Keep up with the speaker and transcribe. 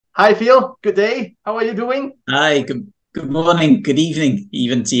Hi, Phil. Good day. How are you doing? Hi, good morning, good evening,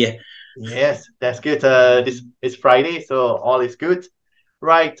 even to you. Yes, that's good. This is Friday, so all is good.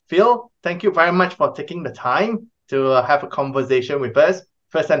 Right, Phil, thank you very much for taking the time to have a conversation with us.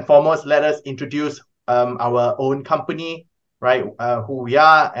 First and foremost, let us introduce our own company, right? Who we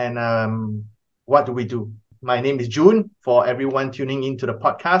are and what do we do. My name is June. For everyone tuning into the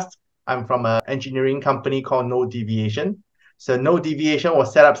podcast, I'm from an engineering company called No Deviation. So No Deviation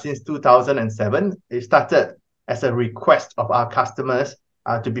was set up since 2007. It started as a request of our customers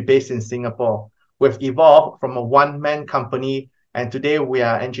to be based in Singapore. We've evolved from a one-man company, and today we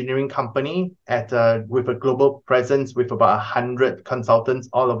are an engineering company with a global presence with about 100 consultants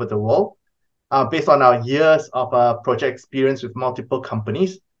all over the world. Based on our years of project experience with multiple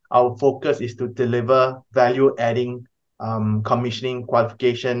companies, our focus is to deliver value-adding commissioning,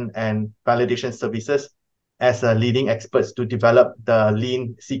 qualification, and validation services as leading experts to develop the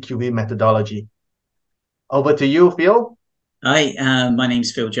lean CQV methodology. Over to you, Phil. Hi, my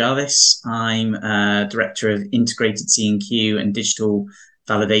name's Phil Jarvis. I'm Director of Integrated C&Q and Digital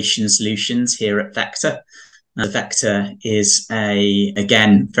Validation Solutions here at VEQTOR. VEQTOR is,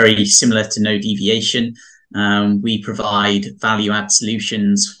 again, very similar to No Deviation. We provide value-add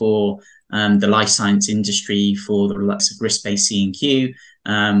solutions for the life science industry for the likes of risk-based C&Q,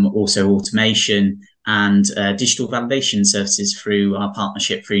 also automation and digital validation services through our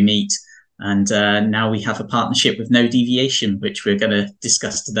partnership through Kneat. And now we have a partnership with No Deviation, which we're going to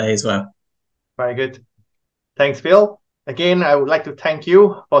discuss today as well. Very good. Thanks, Phil. Again, I would like to thank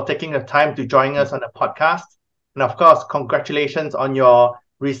you for taking the time to join us on the podcast. And of course, congratulations on your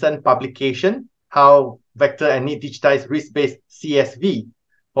recent publication, how VEQTOR and Kneat digitize risk-based CSV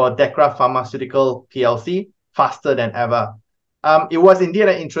for Dechra Pharmaceuticals PLC faster than ever. It was indeed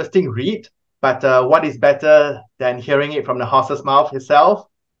an interesting read, but what is better than hearing it from the horse's mouth itself,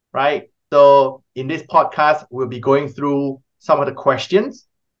 right? So in this podcast, we'll be going through some of the questions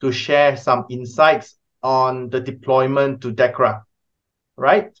to share some insights on the deployment to Dechra,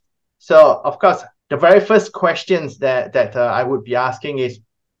 right? So of course, the very first questions that I would be asking is,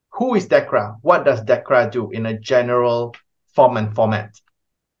 who is Dechra? What does Dechra do in a general form and format?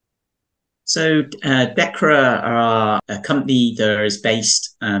 So Dechra are a company that is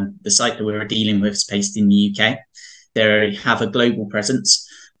based, the site that we're dealing with is based in the UK. They have a global presence,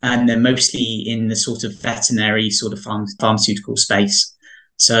 and they're mostly in the sort of veterinary sort of pharmaceutical space.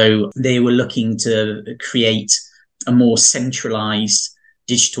 So they were looking to create a more centralized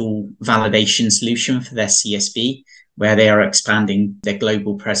digital validation solution for their CSV, where they are expanding their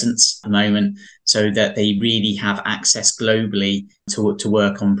global presence at the moment so that they really have access globally to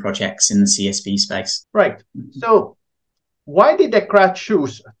work on projects in the CSV space. Right. So why did Dechra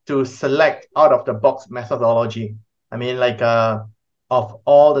choose to select out-of-the-box methodology? I mean, like of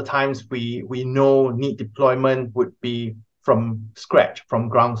all the times we know Kneat deployment would be from scratch, from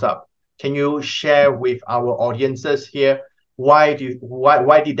grounds up. Can you share with our audiences here why did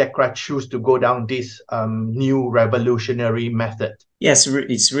Dechra choose to go down this new revolutionary method? Yes,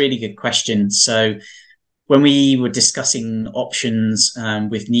 it's a really good question. So when we were discussing options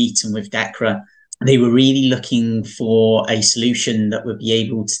with Kneat and with Dechra, they were really looking for a solution that would be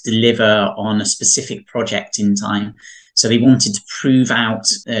able to deliver on a specific project in time. So they wanted to prove out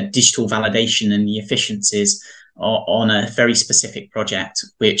digital validation and the efficiencies on a very specific project,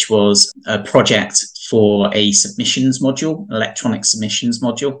 which was a project for a submissions module, electronic submissions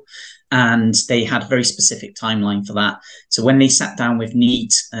module. And they had a very specific timeline for that. So when they sat down with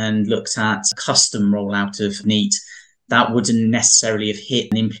Kneat and looked at custom rollout of Kneat, that wouldn't necessarily have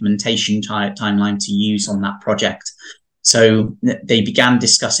hit an implementation timeline to use on that project. So they began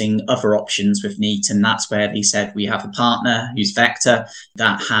discussing other options with Kneat, and that's where they said, we have a partner who's VEQTOR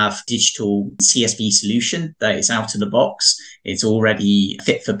that have digital CSV solution that is out of the box. It's already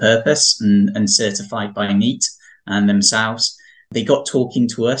fit for purpose and certified by Kneat and themselves. They got talking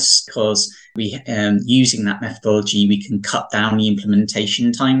to us because using that methodology, we can cut down the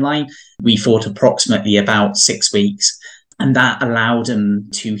implementation timeline. We thought approximately about 6 weeks. And that allowed them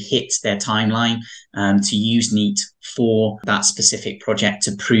to hit their timeline to use Kneat for that specific project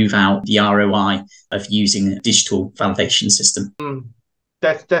to prove out the ROI of using a digital validation system.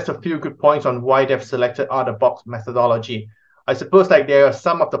 That's a few good points on why they've selected out-of-the-box methodology. I suppose like there are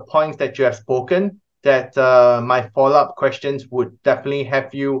some of the points that you have spoken that my follow-up questions would definitely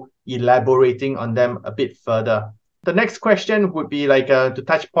have you elaborating on them a bit further. The next question would be like to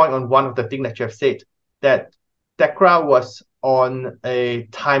touch point on one of the things that you have said, that Dechra was on a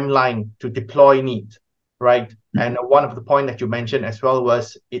timeline to deploy Kneat, right? And one of the points that you mentioned as well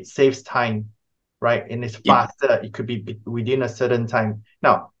was it saves time, right? And it's faster. It could be within a certain time.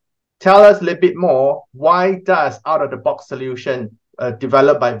 Now, tell us a little bit more, why does out-of-the-box solution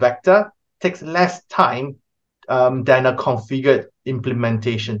developed by VEQTOR takes less time than a configured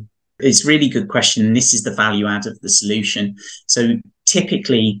implementation? It's a really good question. And this is the value add of the solution. So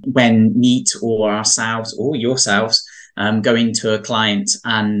typically when Kneat or ourselves or yourselves go into a client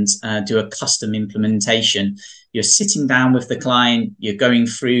and do a custom implementation, you're sitting down with the client, you're going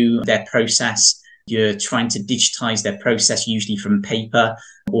through their process, you're trying to digitize their process, usually from paper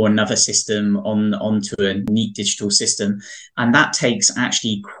or another system onto a Kneat digital system. And that takes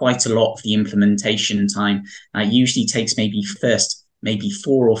actually quite a lot of the implementation time. It usually takes maybe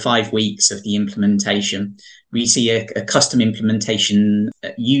 4 or 5 weeks of the implementation. We see a custom implementation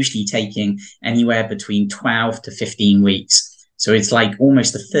usually taking anywhere between 12 to 15 weeks. So it's like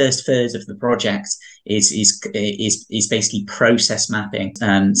almost the first third of the project is basically process mapping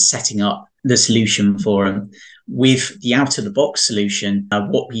and setting up the solution for them. With the out-of-the-box solution,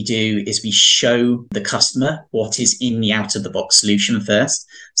 what we do is we show the customer what is in the out-of-the-box solution first,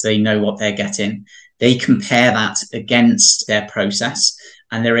 so they know what they're getting. They compare that against their process,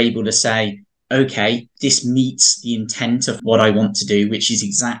 and they're able to say, okay, this meets the intent of what I want to do, which is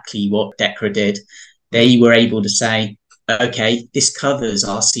exactly what Dechra did. They were able to say, okay, this covers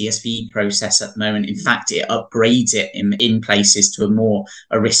our CSV process at the moment. In fact, it upgrades it in places to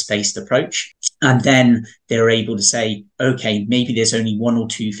a risk-based approach. And then they're able to say, okay, maybe there's only 1 or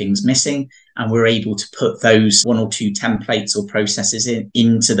 2 things missing. And we're able to put those 1 or 2 templates or processes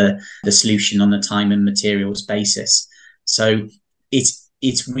into the solution on a time and materials basis. So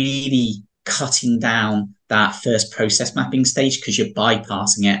it's really cutting down that first process mapping stage because you're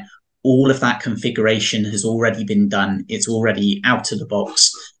bypassing it. All of that configuration has already been done. It's already out of the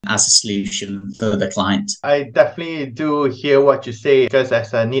box as a solution for the client. I definitely do hear what you say, because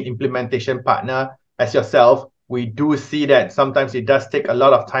as a Kneat implementation partner, as yourself, we do see that sometimes it does take a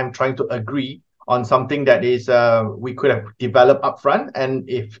lot of time trying to agree on something that is we could have developed upfront. And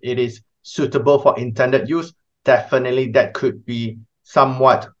if it is suitable for intended use, definitely that could be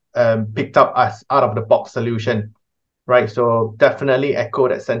somewhat picked up as out-of-the-box solution. Right, so definitely echo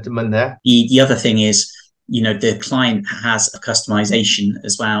that sentiment there. The other thing is, the client has a customization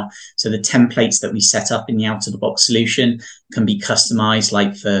as well. So the templates that we set up in the out-of-the-box solution can be customized,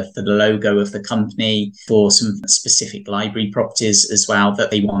 like for the logo of the company, for some specific library properties as well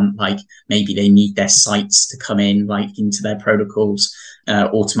that they want, like maybe they need their sites to come in, like into their protocols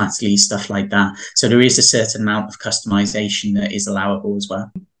automatically, stuff like that. So there is a certain amount of customization that is allowable as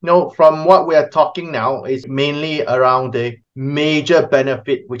well. No, from what we are talking now is mainly around the major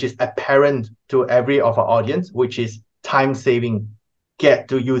benefit, which is apparent to every of our audience, which is time saving, get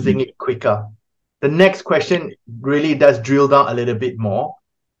to using it quicker. The next question really does drill down a little bit more.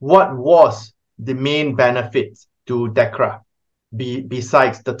 What was the main benefit to Dechra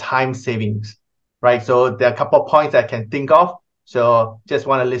besides the time savings, right? So there are a couple of points I can think of. So just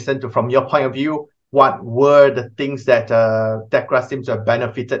want to listen to, from your point of view, what were the things that Dechra seems to have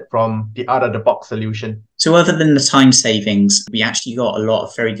benefited from the out-of-the-box solution? So other than the time savings, we actually got a lot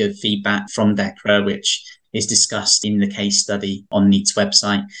of very good feedback from Dechra, which is discussed in the case study on Kneat's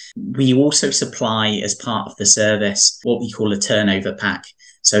website. We also supply, as part of the service, what we call a turnover pack.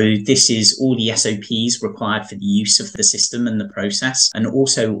 So this is all the SOPs required for the use of the system and the process, and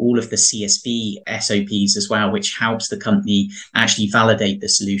also all of the CSV SOPs as well, which helps the company actually validate the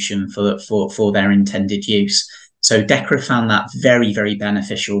solution for their intended use. So Dechra found that very, very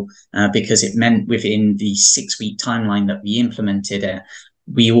beneficial because it meant within the 6-week timeline that we implemented it,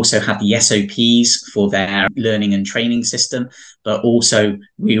 we also had the SOPs for their learning and training system, but also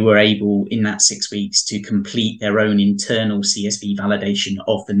we were able in that 6 weeks to complete their own internal CSV validation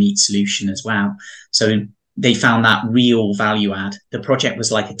of the Kneat solution as well. So they found that real value add. The project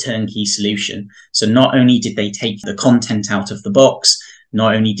was like a turnkey solution. So not only did they take the content out of the box,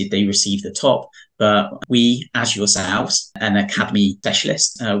 not only did they receive the top, but we, as yourselves, an academy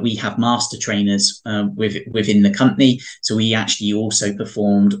specialist, we have master trainers within the company. So we actually also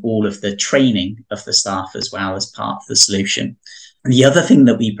performed all of the training of the staff as well as part of the solution. And the other thing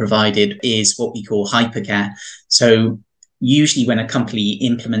that we provided is what we call hypercare. So usually when a company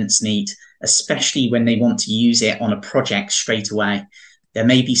implements Kneat, especially when they want to use it on a project straight away, there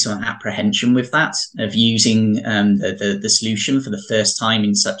may be some apprehension with that, of using the solution for the first time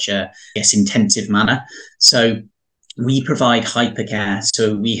in such a, intensive manner. So we provide hypercare.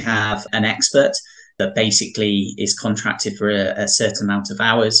 So we have an expert that basically is contracted for a certain amount of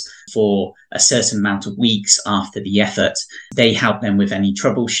hours for a certain amount of weeks after the effort. They help them with any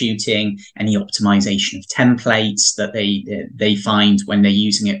troubleshooting, any optimization of templates that they find when they're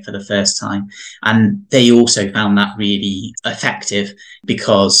using it for the first time. And they also found that really effective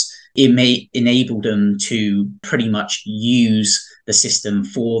because it may enable them to pretty much use the system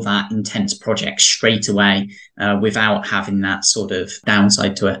for that intense project straight away without having that sort of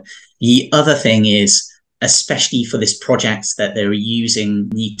downside to it. The other thing is, especially for this project that they're using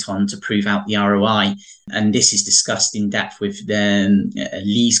Kneat on to prove out the ROI, and this is discussed in depth with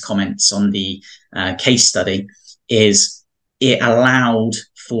Lee's comments on the case study, is it allowed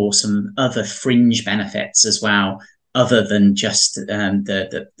for some other fringe benefits as well, other than just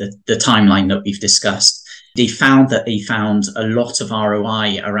the timeline that we've discussed. They found a lot of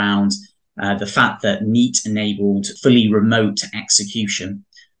ROI around the fact that Kneat enabled fully remote execution.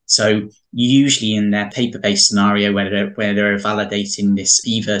 So usually in their paper-based scenario where they're validating this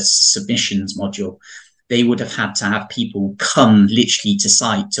Viva submissions module, they would have had to have people come literally to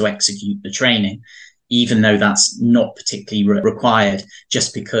site to execute the training, even though that's not particularly required,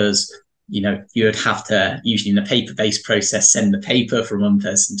 just because, you know, you would have to, usually in the paper-based process, send the paper from one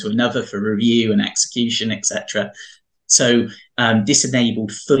person to another for review and execution, etc. So this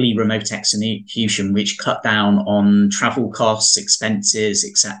enabled fully remote execution, which cut down on travel costs, expenses,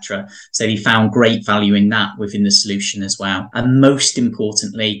 etc. So they found great value in that within the solution as well. And most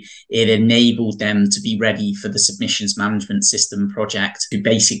importantly, it enabled them to be ready for the submissions management system project, to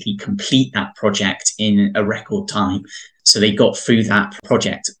basically complete that project in a record time. So they got through that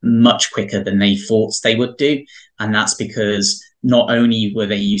project much quicker than they thought they would do. And that's because not only were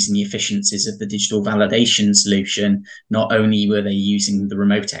they using the efficiencies of the digital validation solution, not only were they using the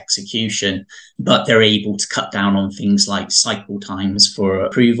remote execution, but they're able to cut down on things like cycle times for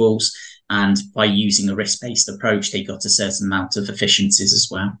approvals. And by using a risk-based approach, they got a certain amount of efficiencies as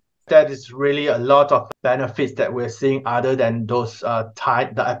well. That is really a lot of benefits that we're seeing other than those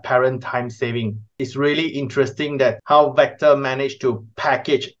the apparent time saving. It's really interesting that how VEQTOR managed to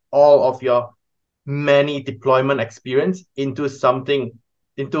package all of your many deployment experience into a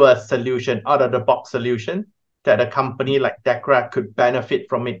solution, out of the box solution, that a company like Dechra could benefit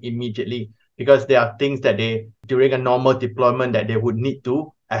from it immediately, because there are things that they, during a normal deployment, that they would need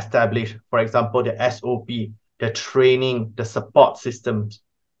to establish. For example, the SOP, the training, the support systems,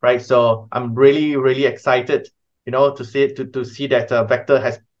 right? So I'm really, really excited, you know, to see that VEQTOR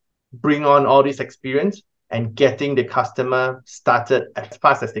has bring on all this experience and getting the customer started as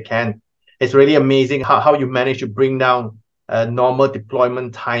fast as they can. It's really amazing how you manage to bring down normal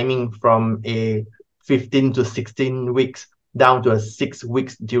deployment timing from a 15 to 16 weeks down to a 6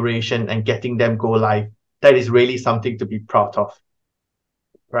 weeks duration and getting them go live. That is really something to be proud of,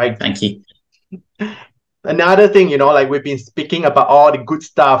 right? Thank you. Another thing, you know, like we've been speaking about all the good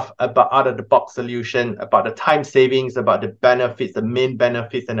stuff about out of the box solution, about the time savings, about the benefits, the main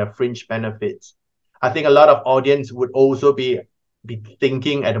benefits and the fringe benefits. I think a lot of audience would also be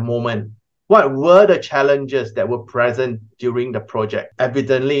thinking at the moment, what were the challenges that were present during the project?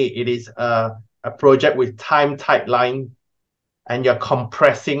 Evidently, it is a project with time timeline, and you're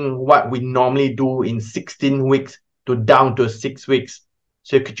compressing what we normally do in 16 weeks to down to 6 weeks.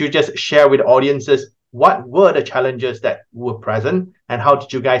 So could you just share with audiences what were the challenges that were present and how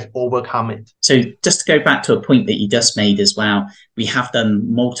did you guys overcome it? So just to go back to a point that you just made as well, we have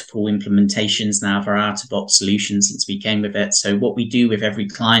done multiple implementations now of our out-of-box solution since we came with it. So what we do with every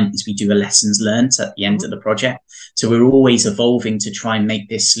client is we do a lessons learned at the end of the project. So we're always evolving to try and make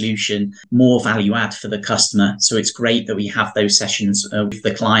this solution more value add for the customer. So it's great that we have those sessions with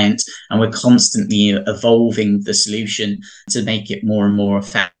the client, and we're constantly evolving the solution to make it more and more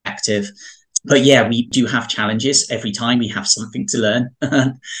effective. But yeah, we do have challenges. Every time we have something to learn.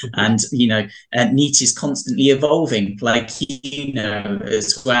 And, you know, Kneat is constantly evolving, like, you know,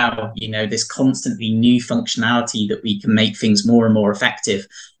 as well. You know, there's constantly new functionality that we can make things more and more effective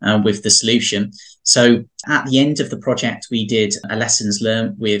with the solution. So at the end of the project, we did a lessons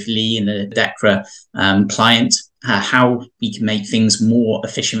learned with Lee and the Dechra client, how we can make things more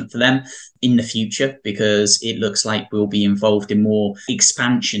efficient for them in the future, because it looks like we'll be involved in more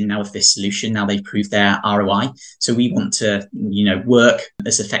expansion now of this solution. Now they've proved their ROI. So we want to, you know, work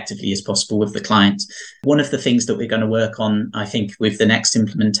as effectively as possible with the client. One of the things that we're going to work on, I think, with the next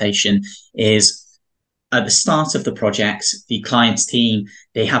implementation is at the start of the project, the client's team,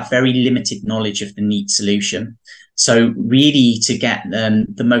 they have very limited knowledge of the Kneat solution. So really, to get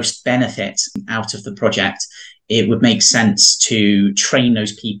the most benefit out of the project, it would make sense to train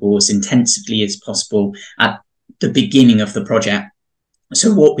those people as intensively as possible at the beginning of the project.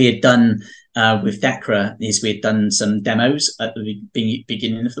 So what we had done with Dechra is we had done some demos at the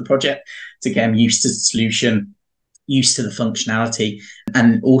beginning of the project to get them used to the solution, used to the functionality,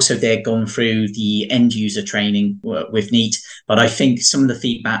 and also they'd gone through the end user training with Kneat. But I think some of the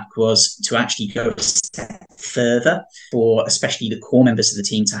feedback was to actually go a step further for especially the core members of the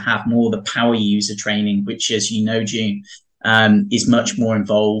team to have more of the power user training, which, as you know, June, is much more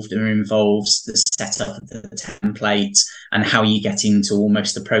involved and involves the setup of the templates and how you get into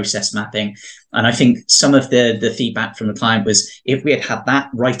almost the process mapping. And I think some of the feedback from the client was if we had had that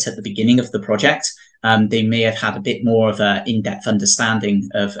right at the beginning of the project, they may have had a bit more of an in-depth understanding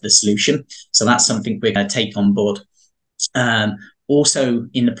of the solution. So that's something we're going to take on board. Also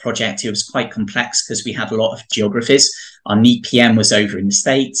in the project, it was quite complex because we had a lot of geographies. Our Kneat PM was over in the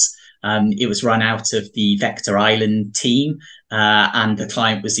States. It was run out of the VEQTOR Island team, and the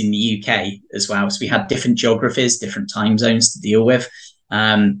client was in the UK as well. So we had different geographies, different time zones to deal with.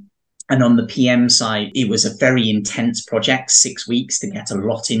 And on the PM side, it was a very intense project, 6 weeks to get a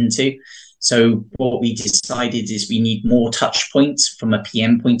lot into. So what we decided is we need more touch points from a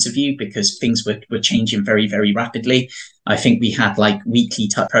PM point of view because things were changing very, very rapidly. I think we had like weekly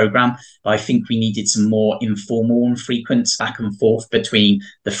touch program, but I think we needed some more informal and frequent back and forth between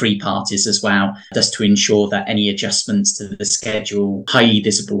the three parties as well, just to ensure that any adjustments to the schedule highly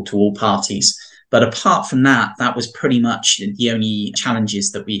visible to all parties. But apart from that, that was pretty much the only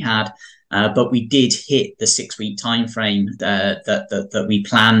challenges that we had. But we did hit the 6 week time frame that we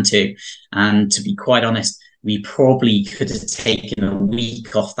planned to. And to be quite honest, we probably could have taken a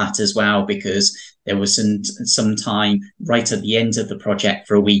week off that as well, because there was some time right at the end of the project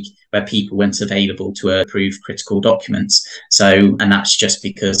for a week where people weren't available to approve critical documents. So, and that's just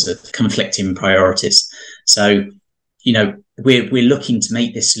because of conflicting priorities. So, you know, we're looking to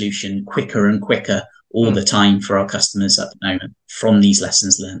make this solution quicker and quicker all the time for our customers at the moment from these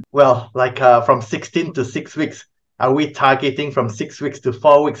lessons learned. Well, like from 16 to 6 weeks, are we targeting from 6 weeks to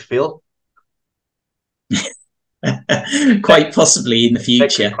 4 weeks, Phil? Quite possibly in the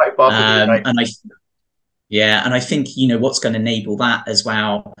future. Quite possibly, right? And I think, you know, what's going to enable that as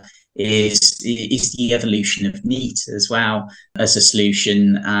well is the evolution of Kneat as well as a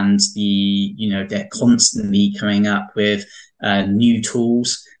solution. And they're constantly coming up with new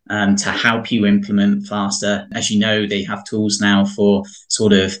tools to help you implement faster. As you know, they have tools now for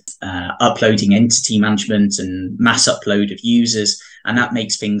sort of uploading entity management and mass upload of users, and that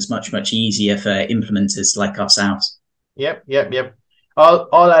makes things much, much easier for implementers like ourselves. Yep.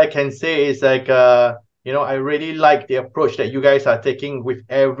 All I can say is like, I really like the approach that you guys are taking with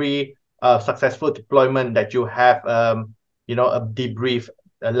every successful deployment that you have, a debrief,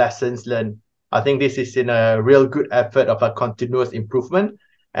 lessons learned. I think this is in a real good effort of a continuous improvement.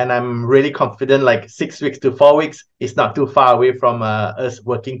 And I'm really confident like 6 weeks to 4 weeks is not too far away from us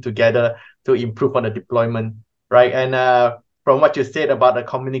working together to improve on the deployment, right? And from what you said about the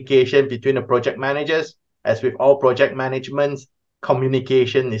communication between the project managers, as with all project managements,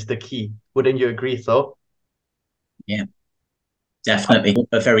 communication is the key. Wouldn't you agree so? Yeah, definitely.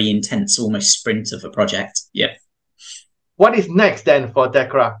 A very intense, almost sprint of a project. Yeah. What is next then for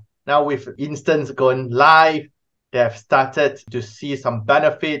Dechra? Now with Instance going live, they have started to see some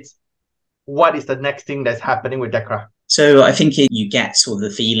benefits. What is the next thing that's happening with Dechra? So I think you get sort of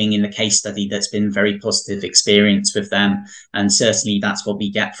the feeling in the case study that's been very positive experience with them. And certainly that's what we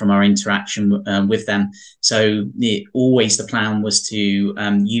get from our interaction with them. So always the plan was to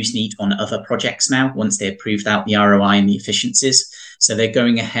use Kneat on other projects now, once they had proved out the ROI and the efficiencies. So they're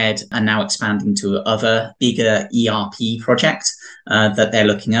going ahead and now expanding to other bigger ERP projects that they're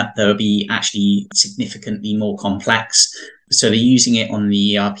looking at. They'll be actually significantly more complex. So they're using it on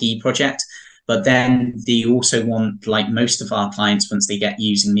the ERP project. But then they also want, like most of our clients, once they get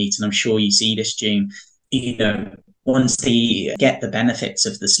using Kneat, and I'm sure you see this, June, once they get the benefits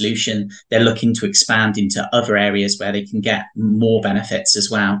of the solution, they're looking to expand into other areas where they can get more benefits as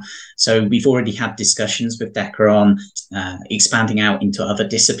well. So we've already had discussions with Dechra on expanding out into other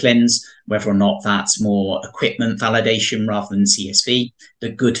disciplines, whether or not that's more equipment validation rather than CSV. The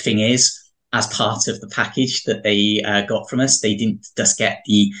good thing is, as part of the package that they got from us, they didn't just get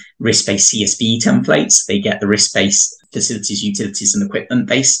the risk-based CSV templates, they get the risk-based facilities, utilities and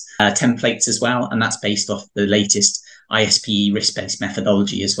equipment-based templates as well. And that's based off the latest ISPE risk-based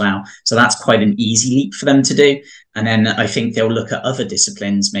methodology as well. So that's quite an easy leap for them to do. And then I think they'll look at other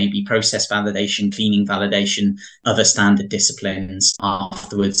disciplines, maybe process validation, cleaning validation, other standard disciplines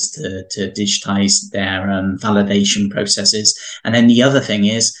afterwards to digitize their validation processes. And then the other thing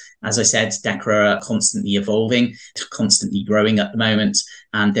is, as I said, Dechra are constantly evolving, constantly growing at the moment,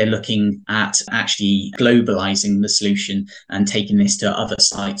 and they're looking at actually globalizing the solution and taking this to other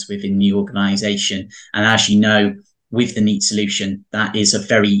sites within the organization. And as you know, with the Kneat solution. That is a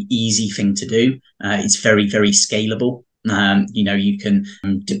very easy thing to do. It's very, very scalable. You can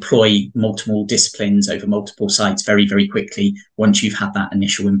deploy multiple disciplines over multiple sites very, very quickly once you've had that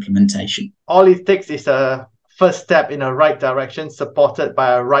initial implementation. All it takes is a first step in the right direction, supported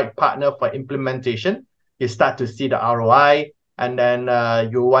by a right partner for implementation. You start to see the ROI, and then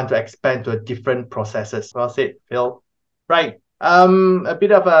you want to expand to different processes. Well said, Phil. Right. A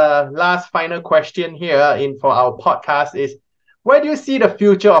bit of a last final question here for our podcast is, where do you see the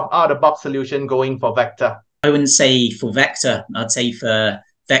future of out-of-the-box solution going for VEQTOR? I wouldn't say for VEQTOR. I'd say for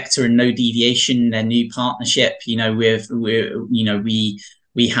VEQTOR and No Deviation, their new partnership.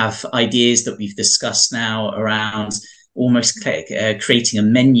 We have ideas that we've discussed now around almost creating a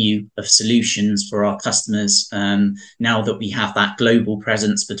menu of solutions for our customers. Now that we have that global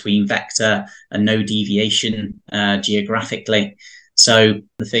presence between VEQTOR and No Deviation geographically. So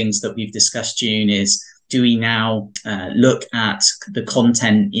the things that we've discussed, June, is do we now look at the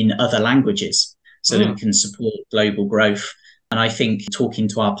content in other languages so that we can support global growth? And I think, talking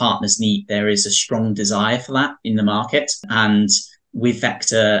to our partners, Kneat, there is a strong desire for that in the market. And with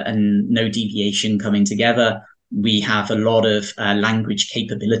VEQTOR and No Deviation coming together, we have a lot of language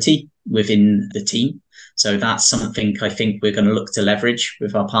capability within the team. So that's something I think we're going to look to leverage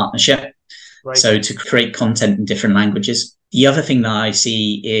with our partnership. Right. So to create content in different languages. The other thing that I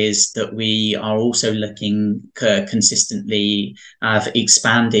see is that we are also looking consistently at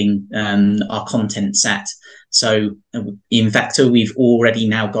expanding our content set. So in VEQTOR, we've already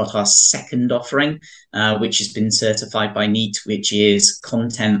now got our second offering, which has been certified by Kneat, which is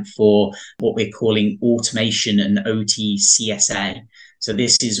content for what we're calling automation and OT CSA. So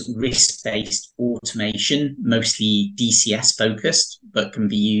this is risk-based automation, mostly DCS focused, but can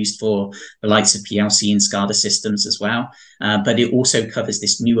be used for the likes of PLC and SCADA systems as well. But it also covers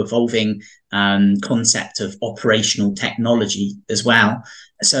this new evolving concept of operational technology as well.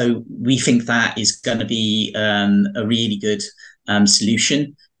 So we think that is going to be a really good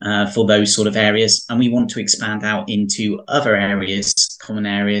solution for those sort of areas. And we want to expand out into other areas, common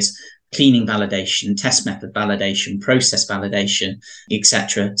areas, cleaning validation, test method validation, process validation,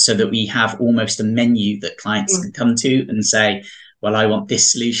 etc., so that we have almost a menu that clients can come to and say, well, I want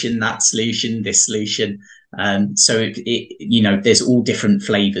this solution, that solution, this solution. So there's all different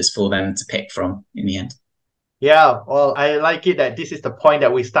flavors for them to pick from in the end. Yeah, well, I like it that this is the point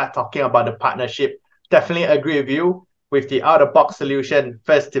that we start talking about the partnership. Definitely agree with you with the out-of-box solution,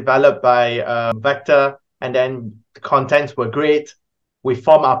 first developed by VEQTOR, and then the contents were great. We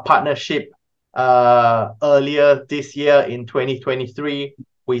formed our partnership earlier this year in 2023.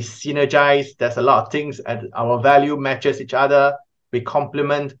 We synergize. There's a lot of things, and our value matches each other. We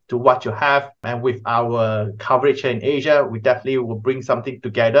complement to what you have. And with our coverage in Asia, we definitely will bring something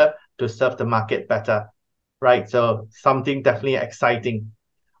together to serve the market better. Right? So something definitely exciting.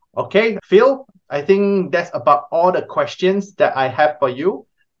 Okay, Phil, I think that's about all the questions that I have for you.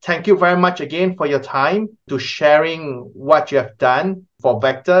 Thank you very much again for your time to sharing what you have done for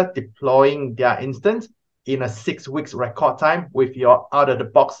VEQTOR, deploying their instance in a 6 weeks record time with your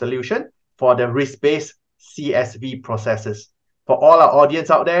out-of-the-box solution for the risk-based CSV processes. For all our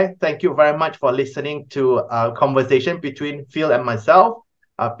audience out there, thank you very much for listening to a conversation between Phil and myself.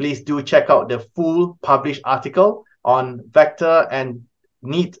 Please do check out the full published article on VEQTOR and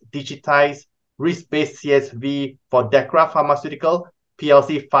Kneat digitized risk-based CSV for Dechra Pharmaceuticals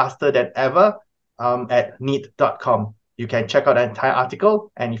PLC faster than ever at Kneat.com. You can check out the entire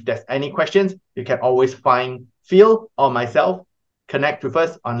article, and if there's any questions, you can always find Phil or myself. Connect with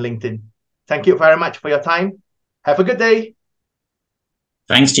us on LinkedIn. Thank you very much for your time. Have a good day.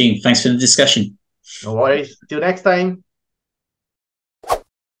 Thanks, Gene. Thanks for the discussion. No worries. Till next time.